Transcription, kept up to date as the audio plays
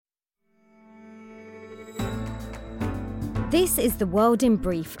This is The World in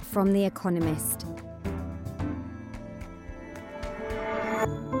Brief from The Economist.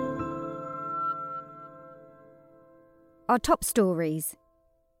 Our top stories.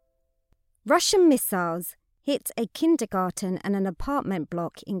 Russian missiles hit a kindergarten and an apartment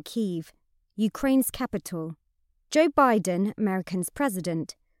block in Kyiv, Ukraine's capital. Joe Biden, America's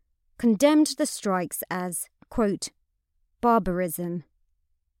president, condemned the strikes as, quote, barbarism.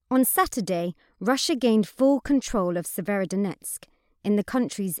 On Saturday, Russia gained full control of Severodonetsk in the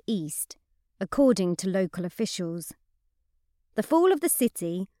country's east, according to local officials. The fall of the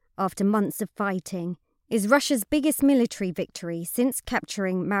city, after months of fighting, is Russia's biggest military victory since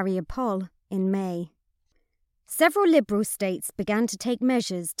capturing Mariupol in May. Several liberal states began to take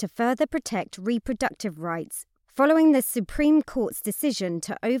measures to further protect reproductive rights following the Supreme Court's decision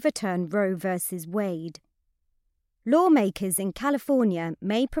to overturn Roe v. Wade. Lawmakers in California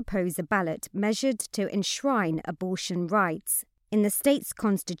may propose a ballot measured to enshrine abortion rights in the state's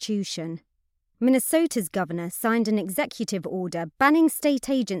constitution. Minnesota's governor signed an executive order banning state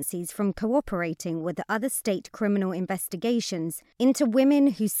agencies from cooperating with other state criminal investigations into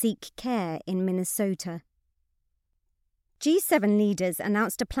women who seek care in Minnesota. G7 leaders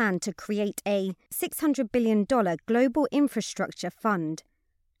announced a plan to create a $600 billion global infrastructure fund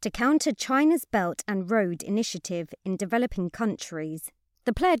to counter China's Belt and Road Initiative in developing countries.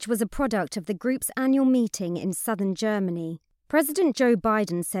 The pledge was a product of the group's annual meeting in southern Germany. President Joe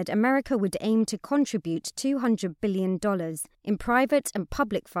Biden said America would aim to contribute $200 billion in private and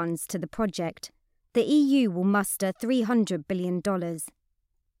public funds to the project. The EU will muster $300 billion.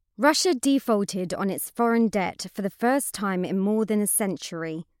 Russia defaulted on its foreign debt for the first time in more than a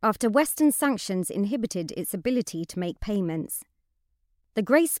century, after Western sanctions inhibited its ability to make payments. The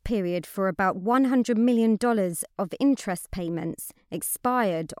grace period for about $100 million of interest payments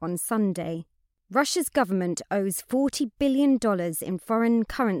expired on Sunday. Russia's government owes $40 billion in foreign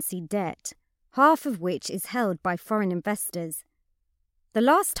currency debt, half of which is held by foreign investors. The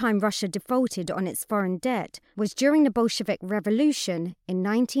last time Russia defaulted on its foreign debt was during the Bolshevik Revolution in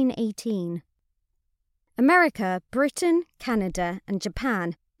 1918. America, Britain, Canada, and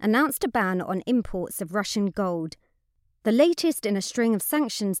Japan announced a ban on imports of Russian gold, the latest in a string of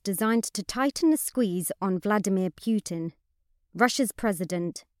sanctions designed to tighten the squeeze on Vladimir Putin, Russia's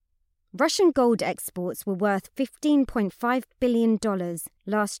president. Russian gold exports were worth $15.5 billion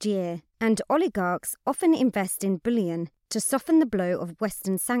last year, and oligarchs often invest in bullion to soften the blow of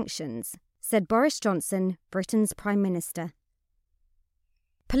Western sanctions, said Boris Johnson, Britain's Prime Minister.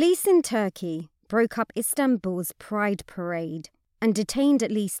 Police in Turkey broke up Istanbul's Pride Parade and detained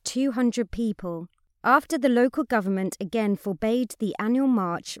at least 200 people after the local government again forbade the annual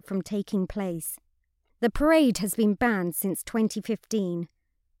march from taking place. The parade has been banned since 2015.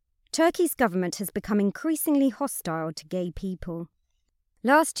 Turkey's government has become increasingly hostile to gay people.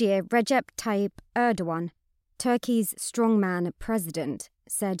 Last year, Recep Tayyip Erdogan, Turkey's strongman president,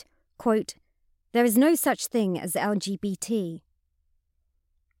 said, quote, there is no such thing as LGBT.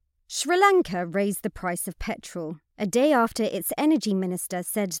 Sri Lanka raised the price of petrol a day after its energy minister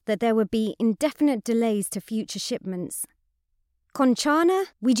said that there would be indefinite delays to future shipments. Conchana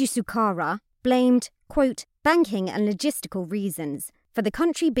Wijusukara blamed, quote, banking and logistical reasons for the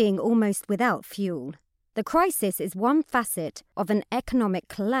country being almost without fuel. The crisis is one facet of an economic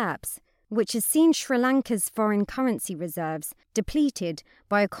collapse which has seen Sri Lanka's foreign currency reserves depleted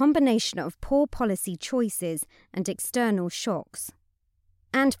by a combination of poor policy choices and external shocks.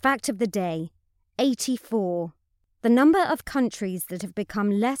 And fact of the day, 84. The number of countries that have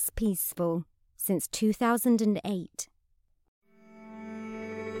become less peaceful since 2008.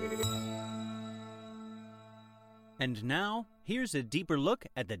 And now, here's a deeper look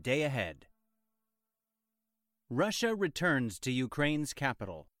at the day ahead. Russia returns to Ukraine's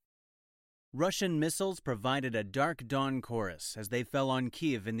capital. Russian missiles provided a dark dawn chorus as they fell on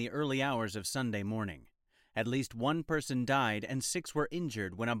Kyiv in the early hours of Sunday morning. At least one person died and 6 were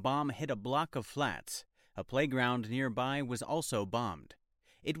injured when a bomb hit a block of flats. A playground nearby was also bombed.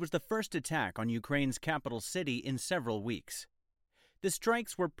 It was the first attack on Ukraine's capital city in several weeks. The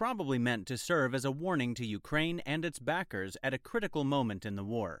strikes were probably meant to serve as a warning to Ukraine and its backers at a critical moment in the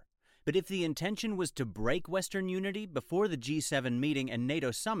war. But if the intention was to break Western unity before the G7 meeting and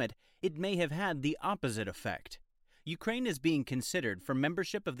NATO summit, it may have had the opposite effect. Ukraine is being considered for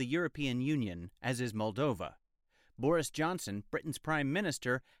membership of the European Union, as is Moldova. Boris Johnson, Britain's Prime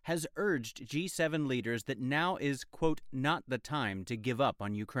Minister, has urged G7 leaders that now is, quote, not the time to give up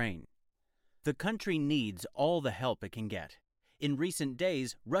on Ukraine. The country needs all the help it can get. In recent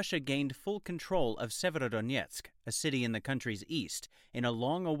days, Russia gained full control of Severodonetsk, a city in the country's east, in a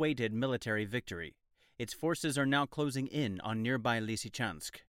long-awaited military victory. Its forces are now closing in on nearby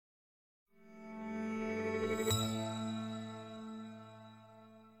Lysychansk.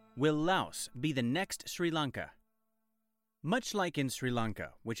 Will Laos be the next Sri Lanka? Much like in Sri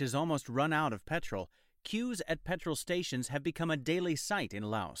Lanka, which has almost run out of petrol, queues at petrol stations have become a daily sight in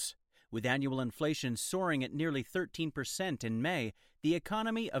Laos. With annual inflation soaring at nearly 13% in May, the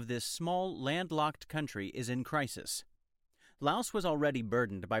economy of this small, landlocked country is in crisis. Laos was already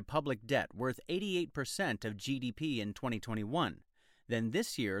burdened by public debt worth 88% of GDP in 2021. Then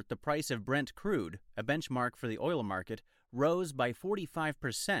this year, the price of Brent crude, a benchmark for the oil market, rose by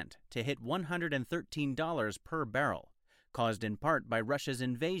 45% to hit $113 per barrel, caused in part by Russia's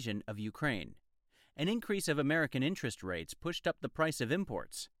invasion of Ukraine. An increase of American interest rates pushed up the price of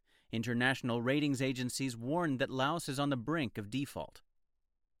imports. International ratings agencies warned that Laos is on the brink of default.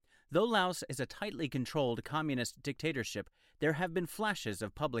 Though Laos is a tightly controlled communist dictatorship, there have been flashes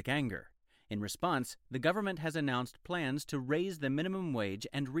of public anger. In response, the government has announced plans to raise the minimum wage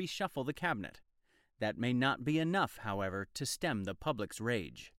and reshuffle the cabinet. That may not be enough, however, to stem the public's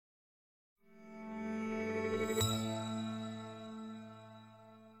rage.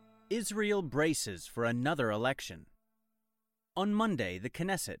 Israel braces for another election. On Monday, the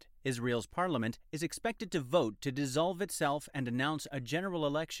Knesset, Israel's parliament, is expected to vote to dissolve itself and announce a general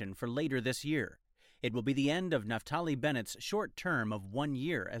election for later this year. It will be the end of Naftali Bennett's short term of 1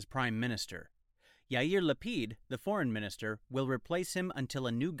 year as prime minister. Yair Lapid, the foreign minister, will replace him until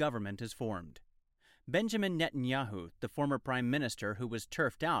a new government is formed. Benjamin Netanyahu, the former prime minister who was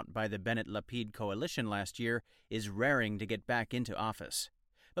turfed out by the Bennett-Lapid coalition last year, is raring to get back into office.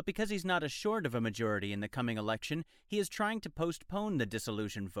 But because he's not assured of a majority in the coming election, he is trying to postpone the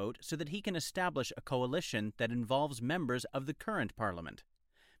dissolution vote so that he can establish a coalition that involves members of the current parliament.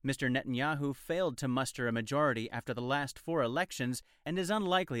 Mr. Netanyahu failed to muster a majority after the last 4 elections and is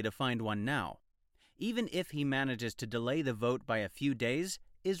unlikely to find one now. Even if he manages to delay the vote by a few days,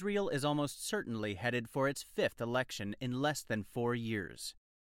 Israel is almost certainly headed for its 5th election in less than 4 years.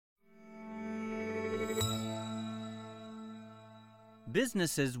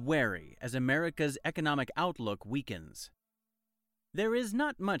 Businesses wary as America's economic outlook weakens. There is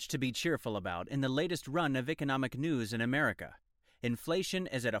not much to be cheerful about in the latest run of economic news in America. Inflation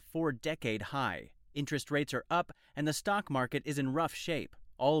is at a 4-decade high, interest rates are up, and the stock market is in rough shape,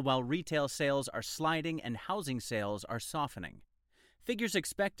 all while retail sales are sliding and housing sales are softening. Figures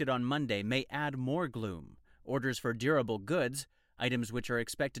expected on Monday may add more gloom. Orders for durable goods, items which are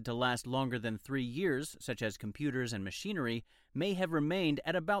expected to last longer than 3 years, such as computers and machinery, may have remained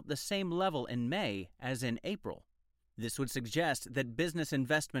at about the same level in May as in April. This would suggest that business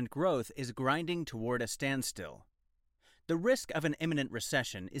investment growth is grinding toward a standstill. The risk of an imminent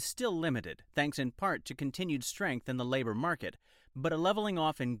recession is still limited, thanks in part to continued strength in the labor market, but a leveling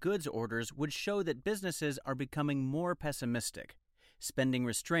off in goods orders would show that businesses are becoming more pessimistic. Spending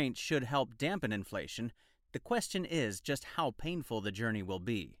restraint should help dampen inflation. The question is just how painful the journey will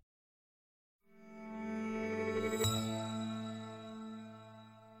be.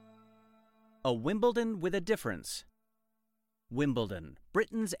 A Wimbledon with a difference. Wimbledon,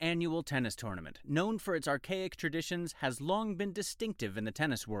 Britain's annual tennis tournament, known for its archaic traditions, has long been distinctive in the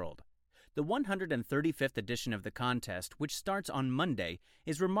tennis world. The 135th edition of the contest, which starts on Monday,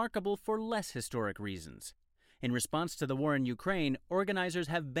 is remarkable for less historic reasons. In response to the war in Ukraine, organizers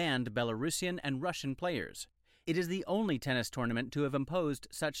have banned Belarusian and Russian players. It is the only tennis tournament to have imposed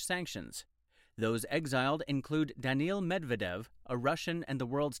such sanctions. Those exiled include Daniil Medvedev, a Russian and the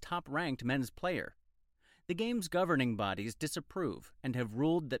world's top-ranked men's player. The game's governing bodies disapprove and have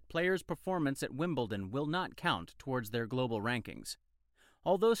ruled that players' performance at Wimbledon will not count towards their global rankings.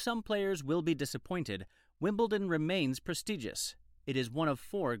 Although some players will be disappointed, Wimbledon remains prestigious. It is one of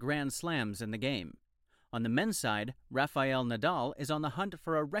 4 Grand Slams in the game. On the men's side, Rafael Nadal is on the hunt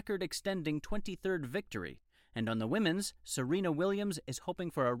for a record-extending 23rd victory, and on the women's, Serena Williams is hoping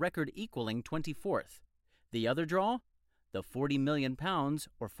for a record-equaling 24th. The other draw? The £40 million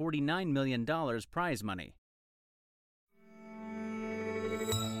or $49 million prize money.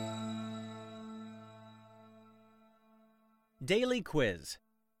 Daily Quiz.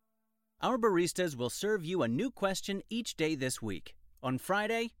 Our baristas will serve you a new question each day this week. On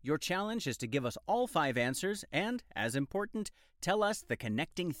Friday, your challenge is to give us all 5 answers and, as important, tell us the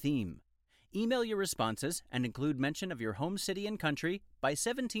connecting theme. Email your responses and include mention of your home city and country by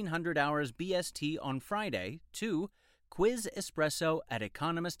 1700 hours BST on Friday to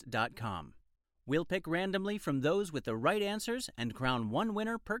quizespresso@economist.com. We'll pick randomly from those with the right answers and crown one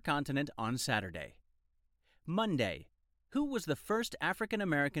winner per continent on Saturday. Monday. Who was the first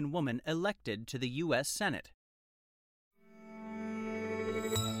African-American woman elected to the U.S. Senate?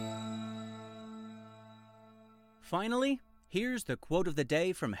 Finally, here's the quote of the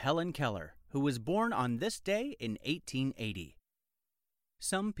day from Helen Keller, who was born on this day in 1880.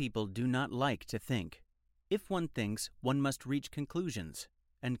 Some people do not like to think. If one thinks, one must reach conclusions,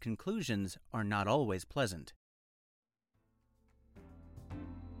 and conclusions are not always pleasant.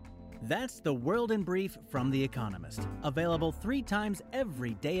 That's the World in Brief from The Economist, available 3 times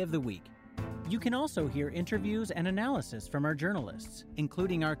every day of the week. You can also hear interviews and analysis from our journalists,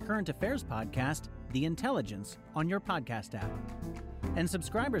 including our current affairs podcast, The Intelligence, on your podcast app. And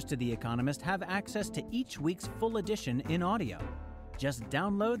subscribers to The Economist have access to each week's full edition in audio. Just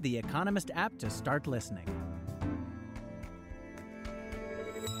download the Economist app to start listening.